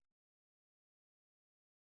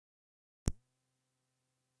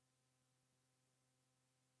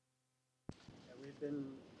been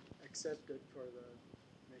accepted for the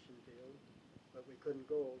mission field, but we couldn't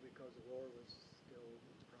go because the war was still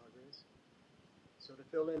in progress. So to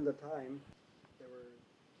fill in the time, there were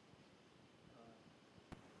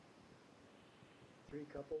 3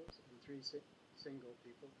 couples and 3 single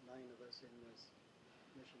people, 9 of us in this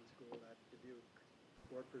mission school at Dubuque,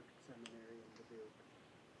 Wartburg Seminary in Dubuque.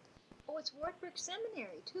 Oh, it's Wartburg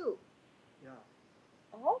Seminary, too. Yeah.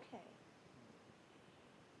 Okay.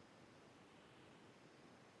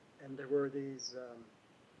 And there were these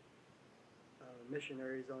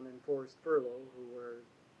missionaries on enforced furlough who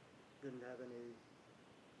didn't have any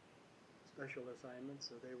special assignments,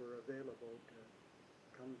 so they were available to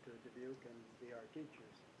come to Dubuque and be our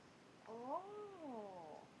teachers.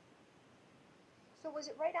 Oh. So was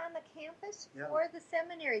it right on the campus Yeah. for the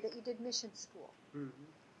seminary that you did mission school? Mm-hmm.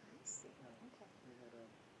 I see. Okay. We had a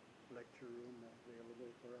lecture room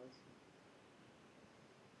available for us.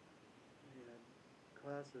 We had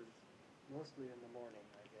classes mostly in the morning,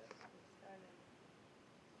 I guess.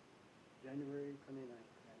 January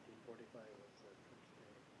 29th, 1945 was the first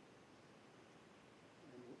day.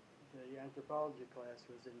 And the anthropology class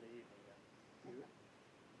was in the evening. A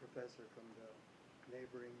professor from the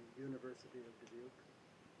neighboring University of Dubuque.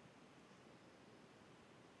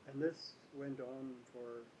 And this went on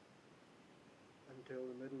for until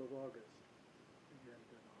the middle of August. We had,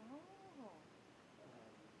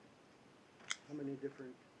 how many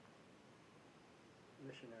different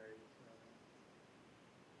missionaries?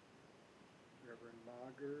 Reverend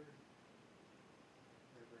Mager,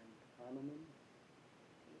 Reverend Hahnemann,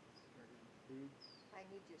 Reverend Peets. I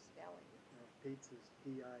need your spelling. Peets is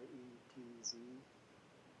P-I-E-T-Z.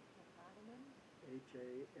 Hahnemann?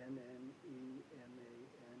 H-A-N-N-E-M-A-N.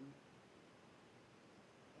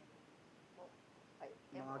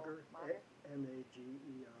 Mager?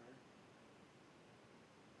 M-A-G-E-R.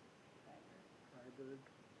 Freiberg,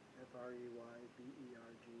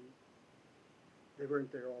 F-R-E-Y-B-E-R-G. They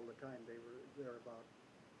weren't there all the time. They were there about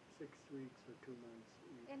 6 weeks or 2 months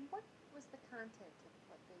each. And what was the content of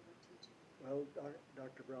what they were teaching? Well,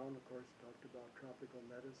 Dr. Brown, of course, talked about tropical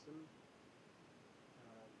medicine.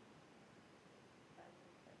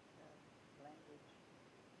 Language.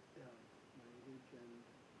 Yeah, language and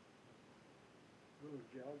a little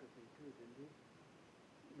geography too, didn't he?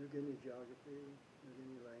 New Guinea geography, New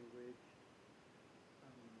Guinea language.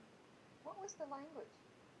 What was the language?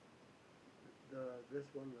 This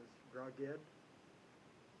one was Graged.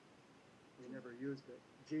 We never used it.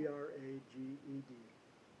 G-R-A-G-E-D.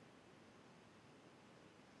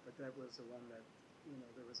 But that was the one that,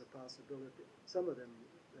 there was a possibility. Some of them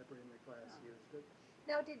that were in the class used it.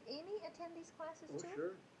 Now, did Amee attend these classes Oh, too?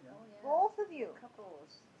 sure. Yeah. Oh, yeah. Both of you?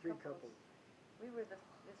 Couples. 3 couples.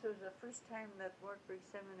 This was the first time that Wartburg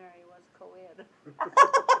Seminary was co-ed.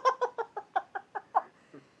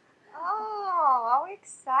 Oh, how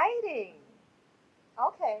exciting.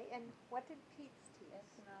 Okay, and what did Pete's teach?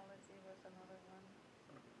 Ethnology was another one.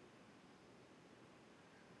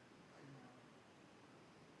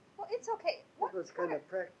 Well, it's okay. It was kind of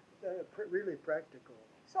really practical.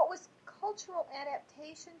 So it was cultural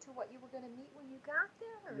adaptation to what you were going to meet when you got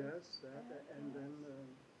there? Or? Yes, that, and then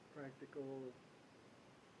practical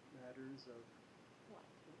matters of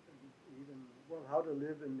what? How to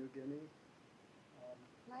live in New Guinea.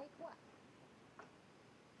 Like what?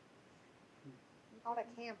 How to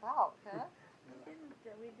camp out, huh? We didn't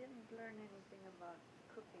learn anything about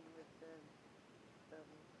cooking with the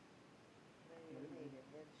native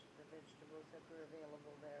vegetables that were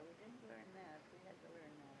available there. We didn't learn that. We had to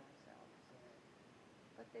learn that ourselves.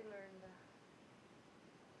 But they learned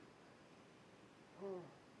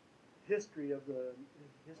history of the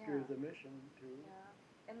mission too.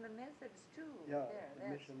 Yeah, and the methods too. Yeah,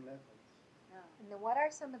 the mission methods. Yeah. And what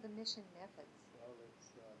are some of the mission methods? Well,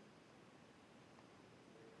 it's the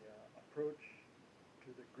approach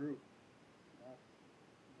to the group, not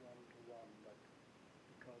one-to-one, but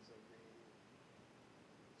because of the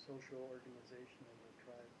social organization of the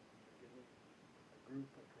tribe, a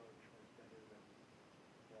group approach was better than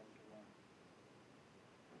one-to-one.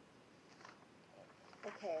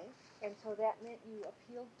 Okay, and so that meant you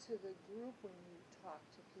appealed to the group when you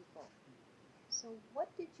talked to people. So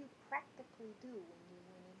what did you practically do when you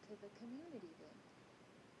went into the community then?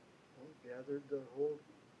 Well, gathered the whole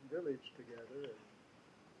village together.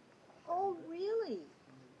 Oh, really?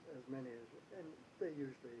 As many as, and they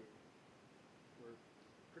usually were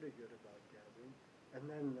pretty good about gathering. And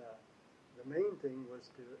then the main thing was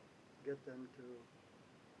to get them to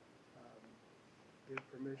give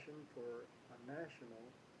permission for a national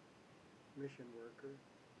mission worker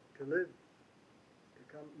to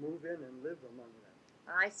move in and live among them.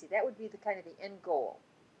 I see. That would be the kind of the end goal.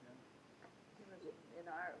 He was we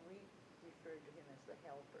referred to him as the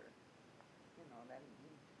helper. You know, that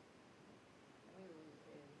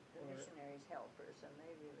the missionaries helpers, and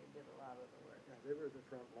they really did a lot of the work. Yeah, they were the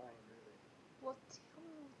front line, really. Well, tell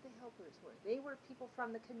me what the helpers were. They were people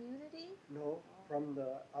from the community? No, from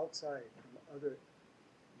the outside, from the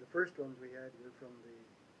first ones we had were from the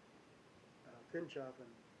Finchhaven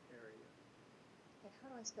area. And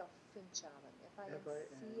how do I spell Finchhaven?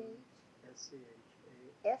 Finschhafen.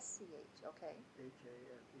 S-C-H, okay.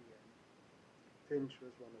 Hafen. Finch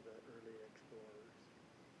was one of the early explorers.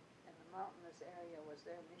 And the mountainous area was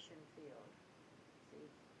their mission field. See,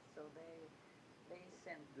 so they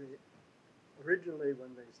sent. Originally,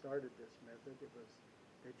 when they started this method,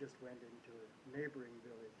 they just went into neighboring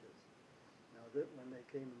villages. Now, when they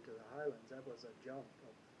came into the highlands, that was a jump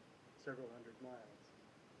of several hundred miles.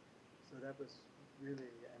 So that was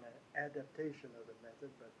really an adaptation of the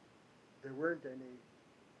method, but there weren't any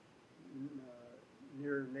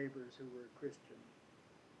near neighbors who were Christian.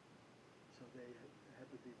 So they had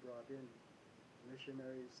to be brought in.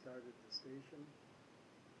 Missionaries started the station,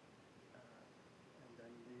 and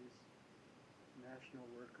then these national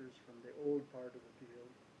workers from the old part of the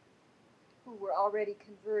field. Who were already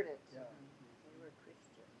converted. Yeah. They were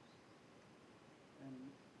Christians. And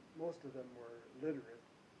most of them were literate.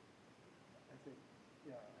 I think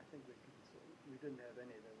we didn't have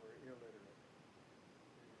any that were illiterate.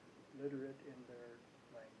 They were literate in their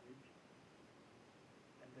language,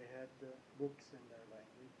 and they had books in their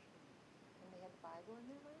language. And they had the Bible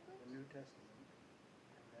in their language? The New Testament,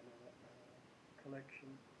 and then a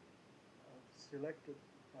collection of selected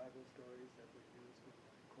Bible stories that were used in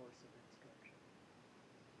the course of instruction.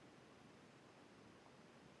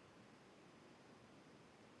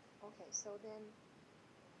 Okay, so then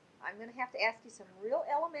I'm going to have to ask you some real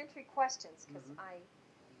elementary questions because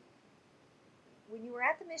when you were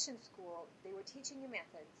at the mission school, they were teaching you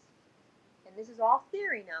methods. And this is all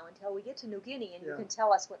theory now until we get to New Guinea and you can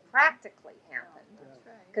tell us what practically happened. That's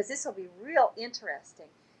right. Because this will be real interesting.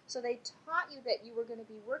 So they taught you that you were going to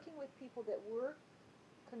be working with people that were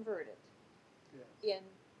converted. Yes.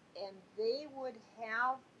 And they would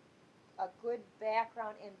have a good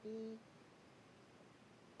background and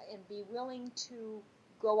be willing to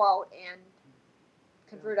go out and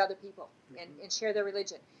convert other people and share their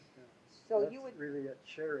religion. Yeah. So that's you would really at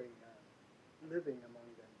sharing, living among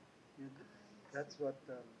them. That's what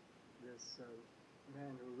this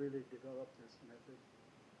man who really developed this method,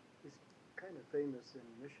 he's kind of famous in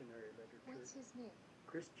missionary literature. What's his name?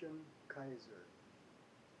 Christian Kaiser.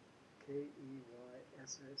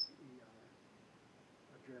 Keyssser,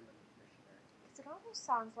 a German missionary. Because it almost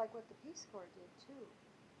sounds like what the Peace Corps did too.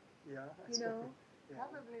 Yeah. You know? Yeah.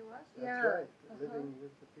 Probably was. That's right. Living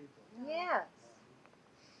with the people. Yes.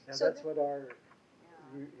 Yeah, So that's what Yeah.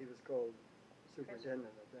 he was called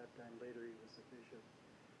superintendent at that time. Later he was a bishop.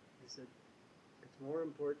 He said, it's more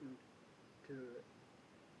important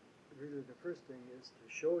really the first thing is to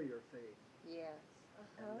show your faith. Yes.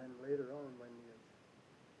 And then later on when you've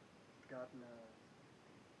gotten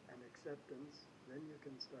an acceptance, then you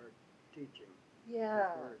can start teaching.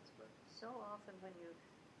 Yeah. With words, but So often when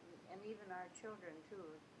and even our children too,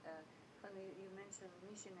 when you mention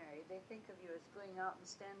missionary, they think of you as going out and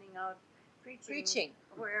standing out preaching.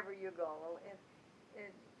 Wherever you go. Well,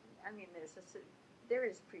 I mean, there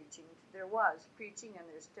is preaching. There was preaching, and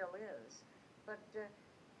there still is. But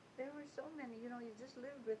there were so many. You just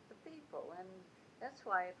lived with the people, and that's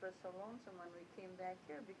why it was so lonesome when we came back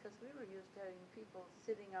here, because we were used to having people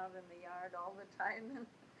sitting out in the yard all the time,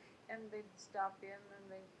 and they'd stop in and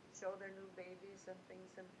they'd show their new babies and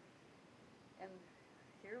things, and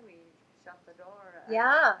here we shut the door.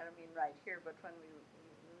 Yeah. I don't mean right here, but when we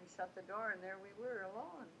shut the door, and there we were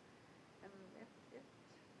alone, and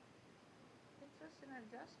it's just an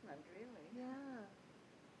adjustment, really. Yeah.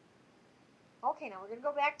 Okay, now we're going to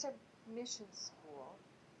go back to mission school.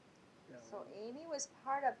 yeah. So Amee was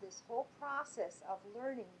part of this whole process of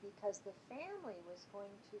learning because the family was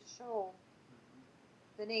going to show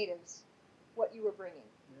the natives what you were bringing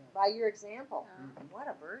by your example. Yeah. What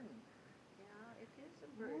a burden. Yeah, it is a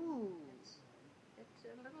burden. Ooh. It's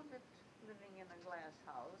a little bit living in a glass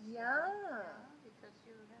house. Yeah. Because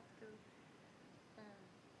you have to.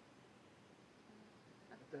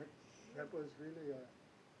 That was really a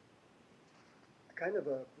kind of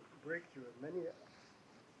a breakthrough in many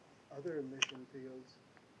other mission fields,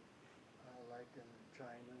 like in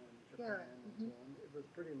China and Japan and so on. It was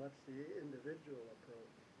pretty much the individual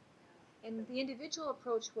approach. And the individual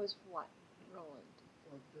approach was what, Roland?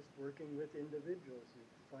 Well, just working with individuals. You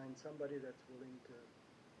find somebody that's willing to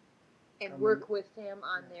And come work in- with them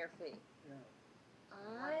on Yeah. their faith. Yeah.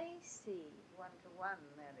 I see. One-to-one,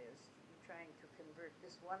 that is, trying to convert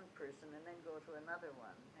this one person and then go to another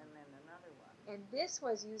one and then another one. And this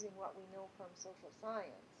was using what we know from social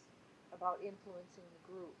science about influencing the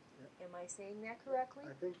group. Yeah. Am I saying that correctly?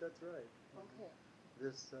 I think that's right. Okay.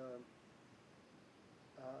 This,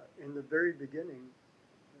 in the very beginning,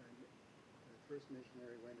 the first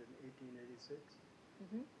missionary went in 1886.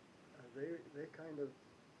 Mm-hmm. They kind of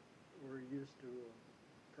were used to,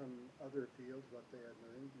 from other fields, what they had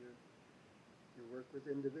learned. You work with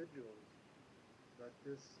individuals, but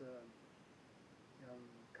this young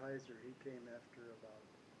Kaiser, he came after about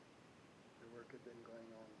the work had been going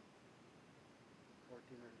on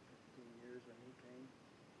 14 or 15 years when he came,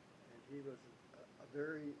 and he was a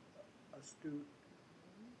very astute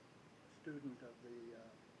student of the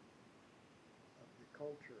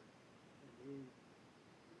culture, and he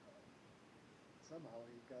somehow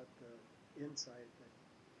he got the insight that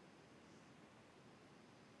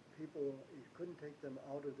people, you couldn't take them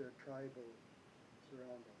out of their tribal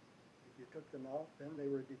surroundings. If you took them out, then they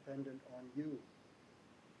were dependent on you,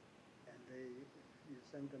 and if you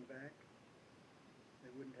sent them back,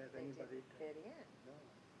 they wouldn't have They anybody didn't fit in. No.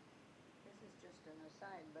 This is just an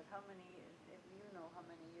aside, but how many, if you know how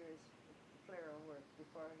many years Flero worked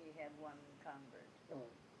before he had one convert? Oh,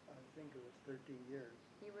 I think it was 13 years.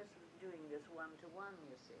 He was doing this one-to-one,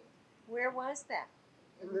 you see. Where was that?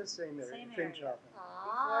 In this same area, Same area. Finchhofen.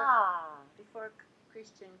 Before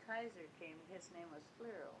Christian Kaiser came, his name was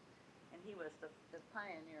Flero, and he was the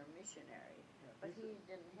pioneer missionary. Yeah, But he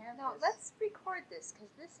didn't have Now, this. let's record this, because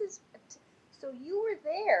this is, so you were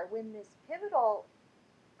there when this pivotal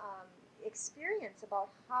experience about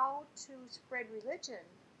how to spread religion.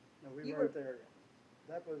 No, we You weren't there yet.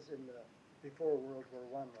 That was in the before World War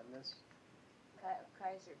I when this.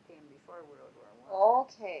 Kaiser came before World War I.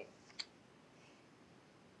 Okay.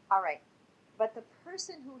 All right. But the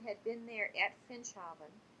person who had been there at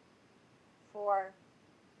Finchhaven for,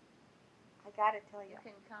 I got to tell you, You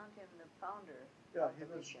can count him the founder Yeah, of he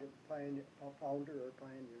the was mission. the founder or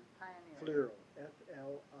pioneer. Pioneer. Flero,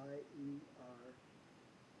 F-L-I-E-R.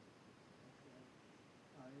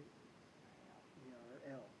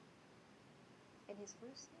 F-L-I-E-R-L. and his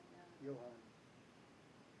first name? Johann.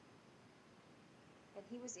 And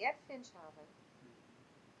he was at Finchhaven.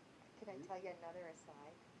 Can I tell you another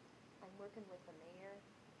aside? I'm working with the mayor,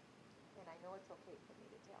 and I know it's okay for me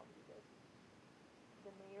to tell you this.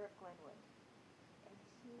 The mayor of Glenwood. And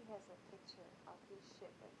he has a picture of his ship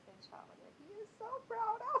at Finchhaven that he is so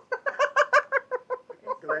proud of.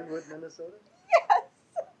 Glenwood, Minnesota? Yes!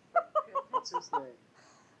 What's his name?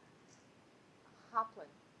 Hoplin.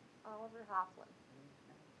 Oliver Hoplin.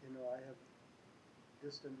 You know, I have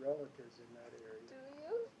distant relatives in that area. Do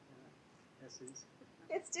you? Hesses.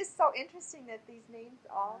 It's just so interesting that these names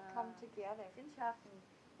all come together. Finchhafen,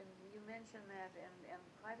 and you mentioned that, and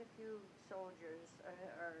quite a few soldiers,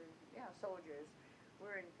 soldiers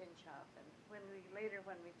were in Finchhafen. When we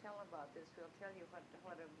tell about this, we'll tell you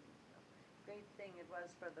what a great thing it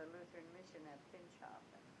was for the Lutheran mission at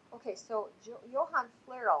Finchhafen. Okay, so Johann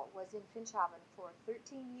Flero was in Finchhaven for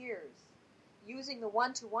 13 years using the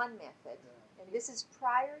one-to-one method. Yeah. And this is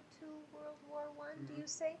prior to World War I, do you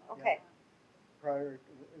say? Okay. Prior,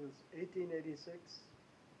 it was 1886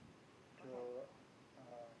 to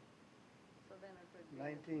So then it would be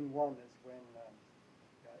 1901 is when,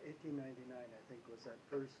 1899 I think was that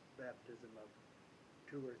first baptism of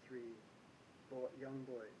 2 or 3 young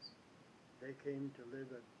boys. They came to live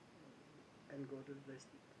and they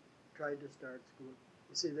tried to start school.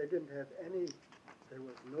 You see, they didn't have there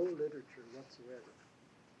was no literature whatsoever.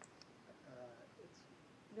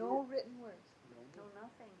 No written words. no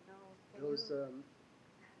nothing, no. Those,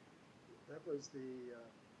 that was the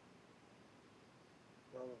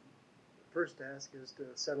first task is to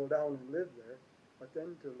settle down and live there, but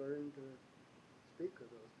then to learn to speak with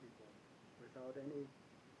those people without any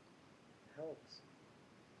helps,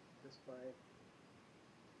 just by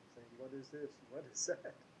saying, what is this, what is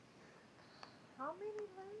that? How many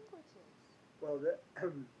languages? Well,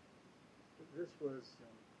 this was,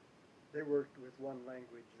 they worked with one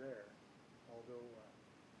language there, although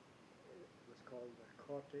it was called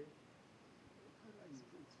Kotte.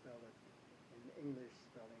 You spell it in English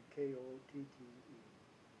spelling, K-O-T-T-E.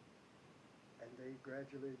 And they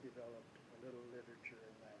gradually developed a little literature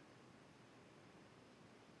in that.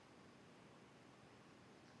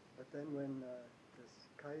 But then when this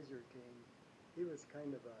Kaiser came, he was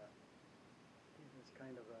kind of a,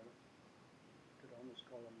 you could almost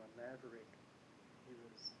call him a maverick. He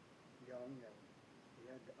was young and he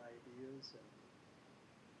had ideas,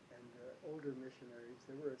 and And older missionaries,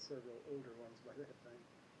 there were several older ones by that time,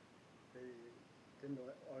 they didn't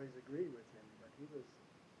always agree with him, but he was,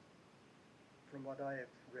 from what I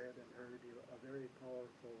have read and heard, a very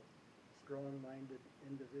powerful, strong-minded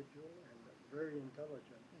individual and very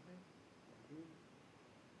intelligent. And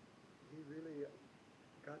he really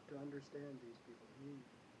got to understand these people.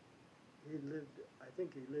 He lived, I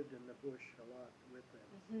think he lived in the bush a lot with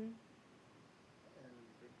them, and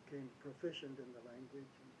became proficient in the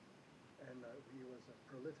language. And he was a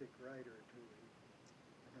prolific writer too.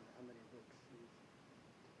 I don't know how many books he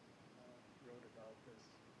wrote about this.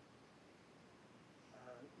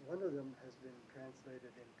 One of them has been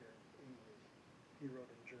translated into English. He wrote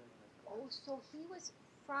in German, of Oh, course. so he was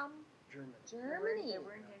from German. Germany. There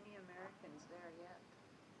weren't any Americans there yet.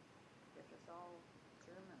 It was all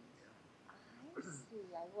Germans. I see.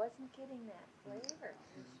 I wasn't getting that flavor.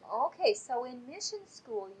 Okay, so in mission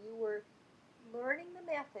school, you were learning the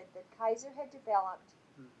method that Kaiser had developed,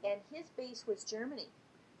 and his base was Germany.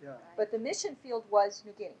 Yeah. Right? But the mission field was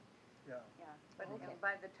New Guinea. Yeah. Yeah, but Okay.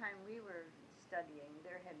 by the time we were studying,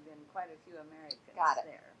 there had been quite a few Americans Got it.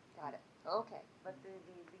 there. Got it. Okay. But the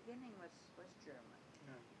beginning was German.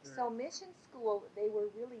 Yeah, So mission school, they were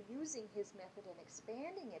really using his method and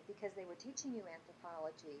expanding it because they were teaching you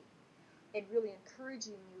anthropology and really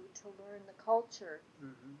encouraging you to learn the culture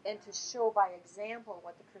and to show by example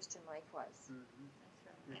what the Christian life was.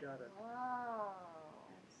 That's right. You got it. Wow.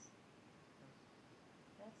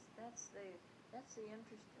 That's the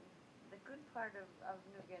interesting, the good part of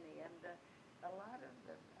New Guinea, and a lot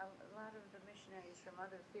of the missionaries from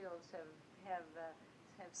other fields have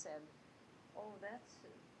said, oh, that's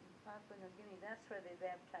Papua New Guinea. That's where they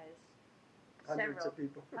baptized Hundreds of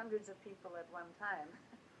people. hundreds of people at one time,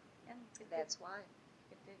 and That's why.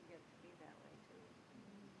 it did get to be that way too.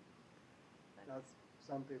 But Now,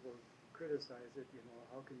 some people criticize it. You know,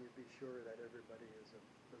 how can you be sure that everybody is a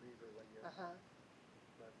believer when you?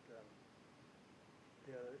 But the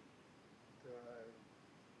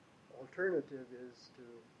alternative is to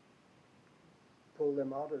pull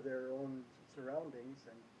them out of their own surroundings,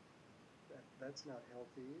 and that's not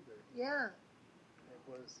healthy either. Yeah. It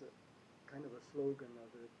was kind of a slogan of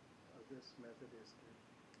this method is to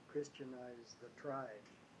Christianize the tribe.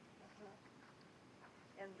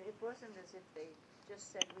 And it wasn't as if they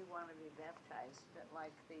just said we want to be baptized, but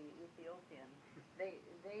like the Ethiopian, they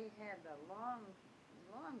had a long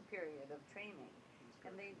period of training,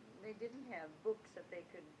 and they didn't have books that they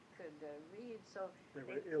could read, so They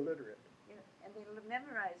were illiterate. You know, and they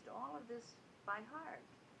memorized all of this by heart.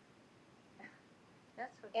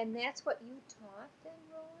 That's what you taught then,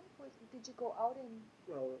 Roland? Did you go out and?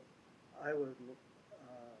 Well, I was, what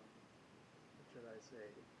should I say?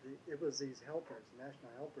 It was these helpers, national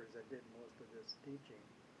helpers, that did most of this teaching.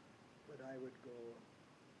 But I would go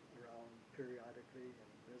around periodically and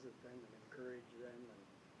visit them and encourage them.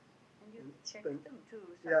 And you checked them too.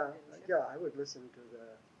 Yeah, I would listen to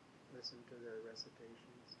their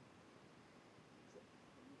recitations.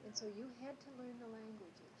 And so you had to learn the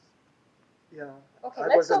languages. Yeah. Okay,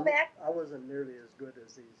 let's go back. I wasn't nearly as good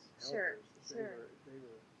as these helpers. Sure. They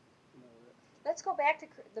were, Let's go back to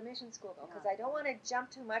the mission school, though, because I don't want to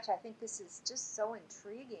jump too much. I think this is just so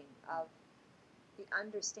intriguing of the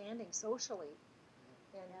understanding socially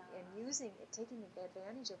and taking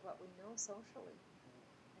advantage of what we know socially.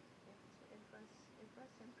 It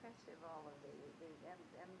was impressive, all of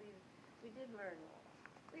and we did learn.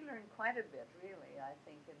 We learned quite a bit, really, I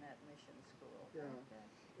think, in that mission school. Yeah.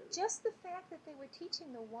 Just the fact that they were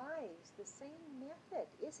teaching the wives the same method,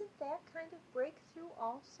 isn't that kind of breakthrough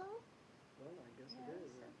also? Well, I guess it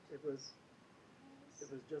is. It was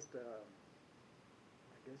just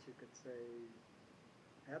I guess you could say,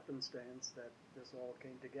 happenstance that this all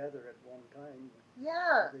came together at one time.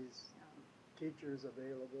 Yeah. These teachers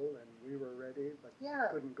available, and we were ready, but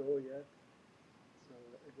couldn't go yet. So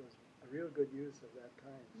it was a real good use of that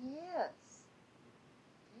time. Yes.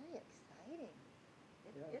 Very exciting.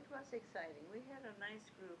 It was exciting. We had a nice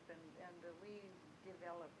group, and we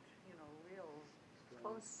developed, real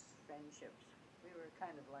close friendships. We were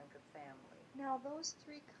kind of like a family. Now, those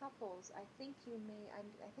three couples, I think I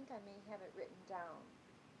may have it written down.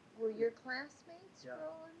 Were your classmates,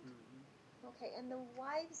 Roland? Mm-hmm. Okay, and the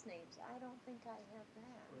wives' names, I don't think I have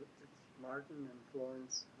that. Well, it's Martin and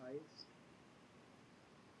Florence Heist.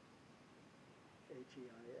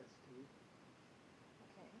 Heist.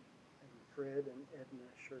 Okay. And Fred and Edna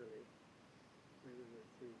Shirley. We were the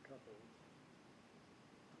three couples.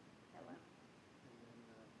 Helen. And then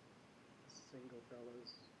single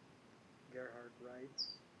fellows, Gerhard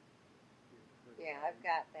Reitz. Yeah, I've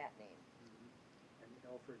got that name. Mm-hmm. And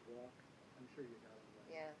Alfred Walk. I'm sure you got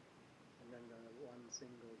him. Yeah. And then the one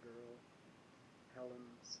single girl, Helen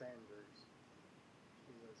Sanders,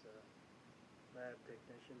 she was a lab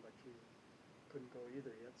technician, but she couldn't go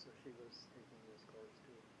either yet, so she was taking this course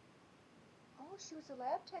too. Oh, she was a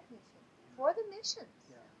lab technician for the missions.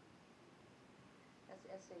 Yeah. That's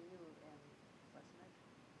SAU and wasn't it?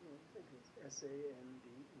 I think it was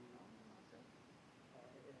SANDERIS.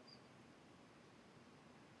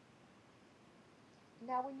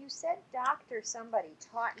 Now, when you said doctor, somebody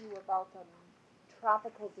taught you about the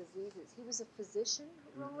tropical diseases. He was a physician,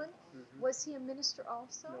 Roland? Mm-hmm. Was he a minister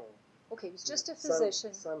also? No. Okay, he was just a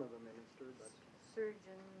physician. Son of a minister, but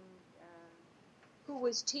Surgeon. Who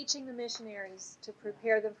was teaching the missionaries to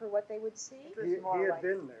prepare them for what they would see? he had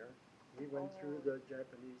been there. He went through the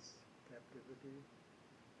Japanese captivity,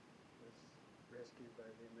 was rescued by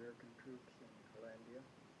the American troops in Hollandia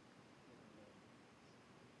in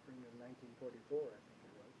spring of 1944, I think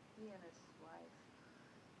it was. He and his wife.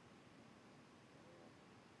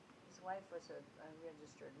 His wife was a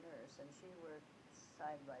registered nurse, and she worked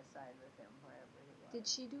side by side with him wherever he was. Did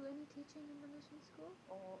she do any teaching in the mission school?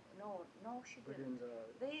 Oh no, she But didn't. in the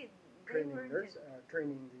They training were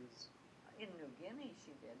training these. in New Guinea.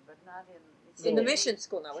 She did, but not in. In the No. mission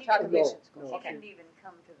school now. We're She talking didn't- mission school. No, She Okay. didn't even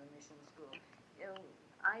come to the mission school.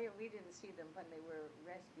 We didn't see them when they were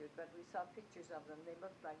rescued, but we saw pictures of them. They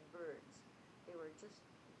looked like birds. They were just,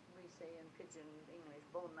 we say in pidgin English,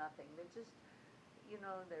 bone nothing. They just,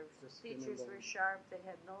 their Just skin and features were bones. sharp. They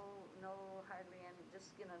had no hardly any,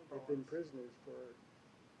 just skin and bones. They've been prisoners for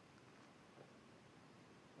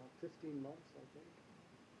 15 months, I think.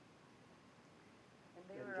 And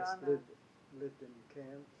they And were just on a, lived in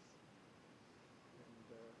camps, and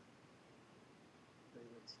they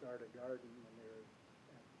would start a garden when they were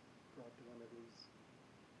brought to one of these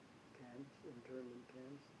camps, internment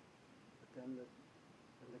camps. But then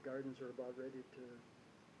when the gardens were about ready to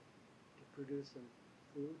produce some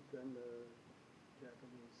food, then the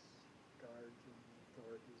Japanese guards and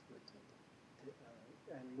authorities would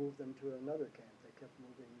and move them to another camp. They kept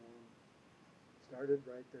moving on. Started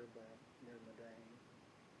right there near Madang,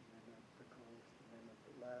 and then up the coast, and then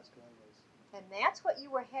the last one was. And that's what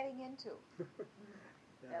you were heading into.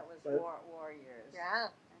 that was war years.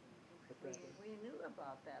 Yeah. And we knew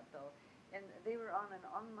about that though, and they were on an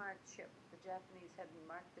unmarked ship. The Japanese hadn't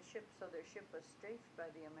marked the ship, so their ship was strafed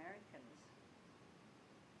by the Americans.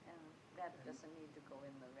 And that doesn't need to go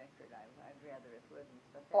in the record. I'd rather it wouldn't,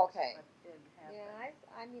 but that's Okay. what did happen.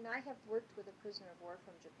 Yeah, I have worked with a prisoner of war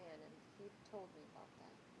from Japan, and he told me about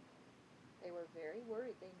that. They were very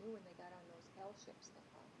worried. They knew when they got on those hell ships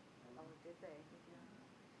Oh, did they?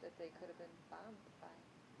 that they could have been bombed by.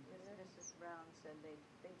 Mrs. Brown said they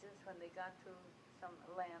just, when they got to some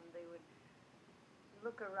land, they would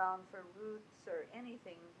look around for roots or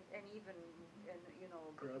anything, and even,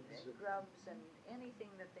 grubs and anything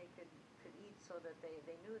that they could eat, so that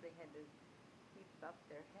they knew they had to keep up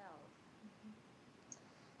their health.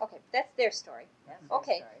 Okay, that's their story. That's their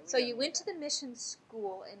Okay, story. We so don't you need went that. to the mission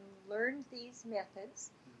school and learned these methods.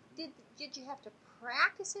 Mhm. Did you have to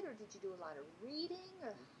practice it, or did you do a lot of reading?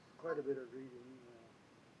 Or Quite a bit of reading,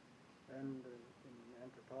 and in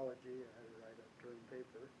anthropology, I had to write a term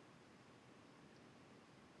paper.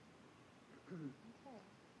 okay,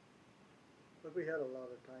 But we had a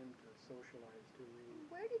lot of time to socialize too.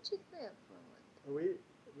 where did you live, Roland?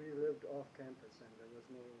 We lived off campus, and there was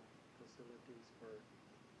no facilities for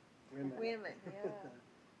women. Women, yeah.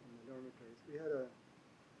 In the dormitories, we had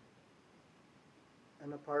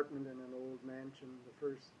an apartment in an old mansion the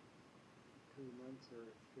first 2 months or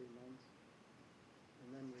 3 months, and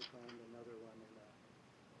then we found another one in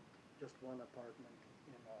just one apartment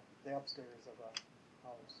in the upstairs of a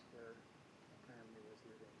house where a family was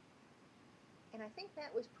living. And I think that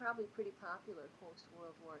was probably pretty popular post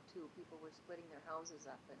World War II. People were splitting their houses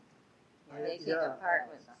up and making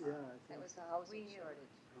apartments. Yeah, I think That was the housing We, shortage.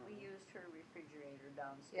 We used her refrigerator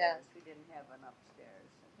downstairs. Yeah. We didn't have an upstairs.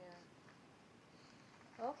 Yeah.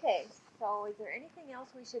 Okay, so is there anything else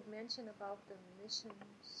we should mention about the mission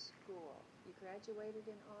school? You graduated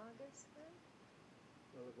in August then?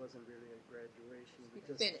 Well, it wasn't really a graduation. You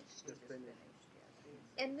Just finished. Just finished. Yes.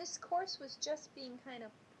 And this course was just being kind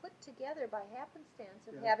of put together by happenstance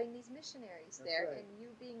of Yeah. having these missionaries That's there right. and you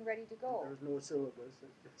being ready to go. There was no syllabus.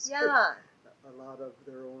 It just Yeah, a lot of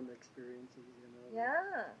their own experiences,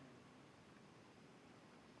 yeah.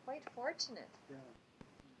 Quite fortunate. Yeah.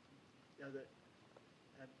 Yeah,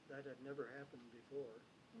 that had never happened before.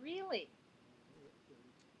 Really?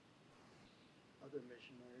 Other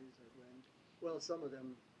missionaries that went. Well, some of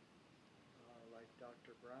them, like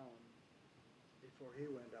Dr. Brown, before he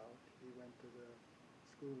went out, he went to the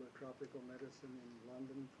School of Tropical Medicine in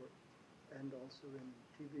London and also in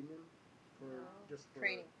Tübingen for just for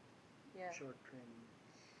training. Yeah. short training.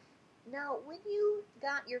 Now, when you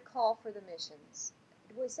got your call for the missions,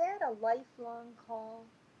 was that a lifelong call?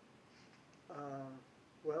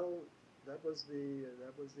 Well, that was the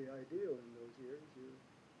ideal in those years. You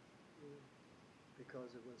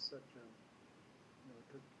because it was such a it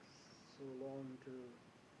took so long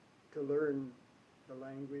to learn the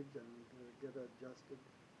language and to get adjusted.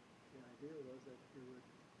 The idea was that you would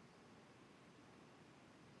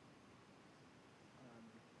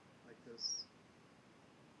like this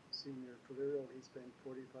senior Calero, he spent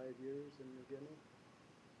 45 years in New Guinea.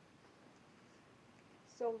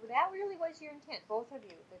 So that really was your intent, both of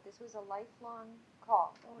you, that this was a lifelong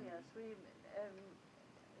call. Oh yes, we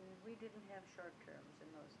didn't have short terms in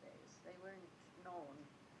those days. They weren't known.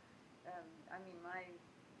 I mean, my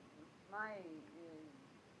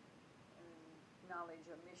knowledge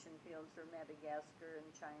of mission fields were Madagascar and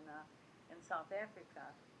China and South Africa,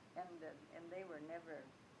 and they were never.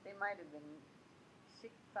 They might have been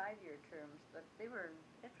 5-year terms, but it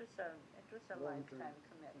was a lifetime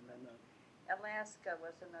commitment. Alaska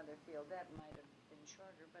was another field that might have been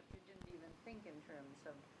shorter, but you didn't even think in terms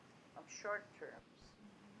of short terms.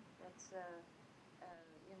 That's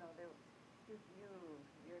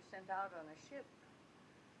you're sent out on a ship,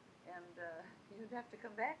 and you'd have to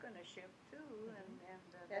come back on a ship too, and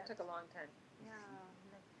that took a long time. Yeah,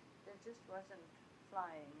 there just wasn't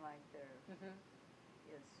flying like there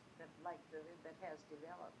is that has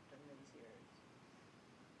developed in these years.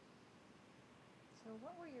 So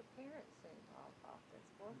what were your parents saying all about this,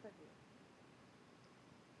 both of you?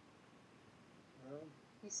 Well,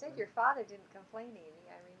 you said your father didn't complain, Amee.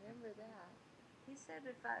 I remember that. He said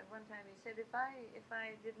if I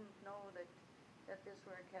didn't know that this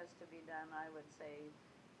work has to be done, I would say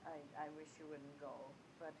I wish you wouldn't go.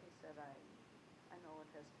 But he said I know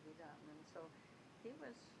it has to be done, and so he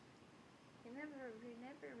never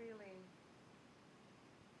really.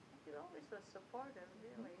 He always was supportive,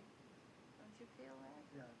 really. Don't you feel that?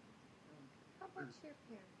 Yeah. How about your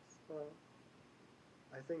parents? Well,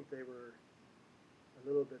 I think they were a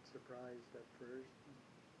little bit surprised at first.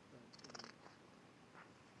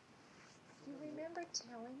 Do you remember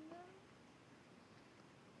telling them?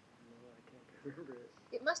 No, I can't remember it.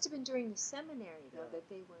 It must have been during the seminary, though, that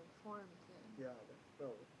they were informed then. Yeah,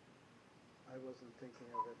 well, I wasn't thinking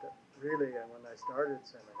of it. Really, when I started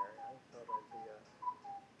seminary, I thought I'd be a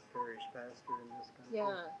parish pastor in this country.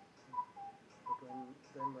 Yeah.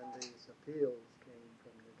 But when these appeals came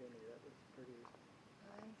from New Guinea, that was pretty.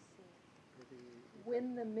 I see. Pretty.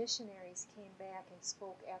 When the missionaries came back and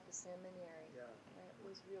spoke at the seminary, that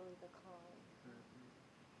was really the calling.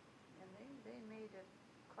 And they made it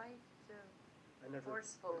quite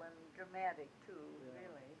forceful and dramatic too,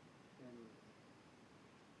 really. And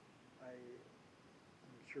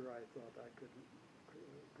I'm sure I thought I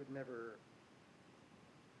could never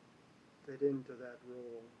fit into that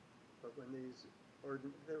role, but when they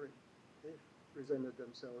presented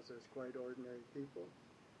themselves as quite ordinary people,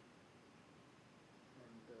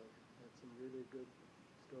 and had some really good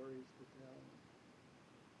stories to tell.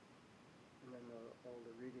 And then all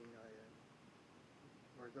the reading I had,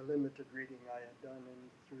 or the limited reading I had done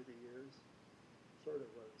through the years, sort of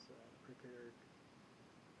was prepared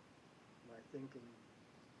my thinking.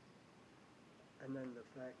 And then the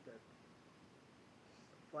fact that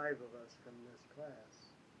 5 of us from this class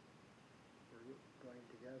were going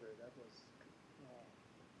together, that was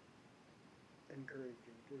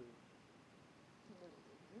encouraging too. Little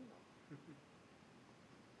did you know.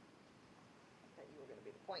 I thought you were going to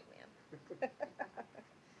be the point man.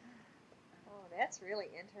 Oh, that's really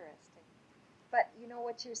interesting. But you know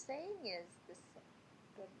what you're saying is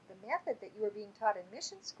the method that you were being taught in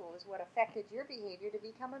mission school is what affected your behavior to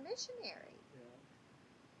become a missionary.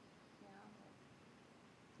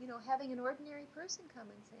 You know, having an ordinary person come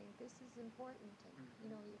and saying, this is important, and, you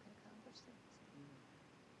know, you can accomplish things.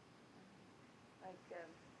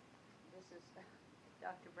 This is,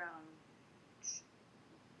 Dr. Brown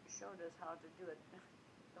showed us how to do it.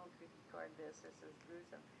 Don't record this is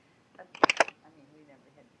gruesome. But, I mean, we never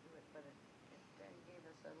had to do it, but it gave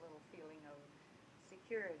us a little feeling of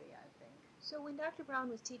security, I think. So when Dr. Brown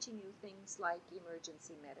was teaching you things like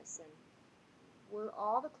emergency medicine, were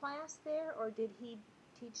all the class there, or did he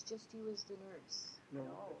teach just you as the nurse? No,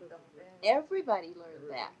 everybody learned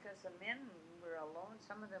that. Because the men were alone,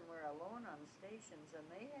 some of them were alone on stations, and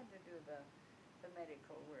they had to do the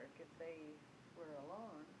medical work if they were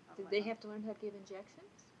alone. Did they have to learn how to give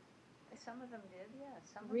injections? Some of them did, yeah.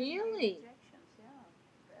 Some of really? them gave injections,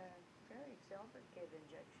 yeah. Eric Zelbert gave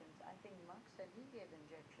injections. I think Monk said he gave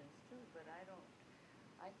injections too, but I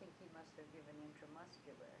I think he must have given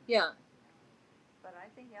intramuscular. Yeah. But I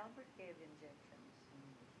think Albert gave injections.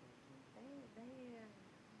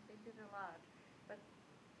 They did a lot. But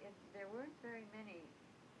there weren't very many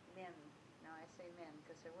men. Now I say men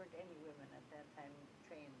because there weren't any women at that time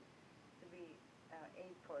trained to be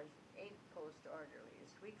aid post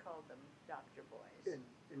orderlies. We called them doctor boys.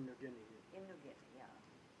 In New Guinea. In New Guinea, yeah.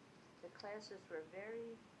 The classes were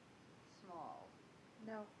very small.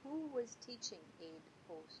 Now, who was teaching aid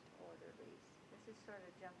post orderlies? This is sort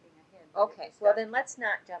of jumping ahead. Okay, well then let's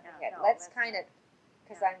not jump ahead. No, let's kind of,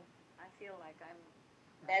 because yeah. I'm. I feel like I'm.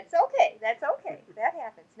 That's okay. That's okay. That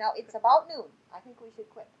happens. Now it's about noon. I think we should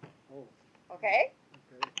quit. Oh. Okay.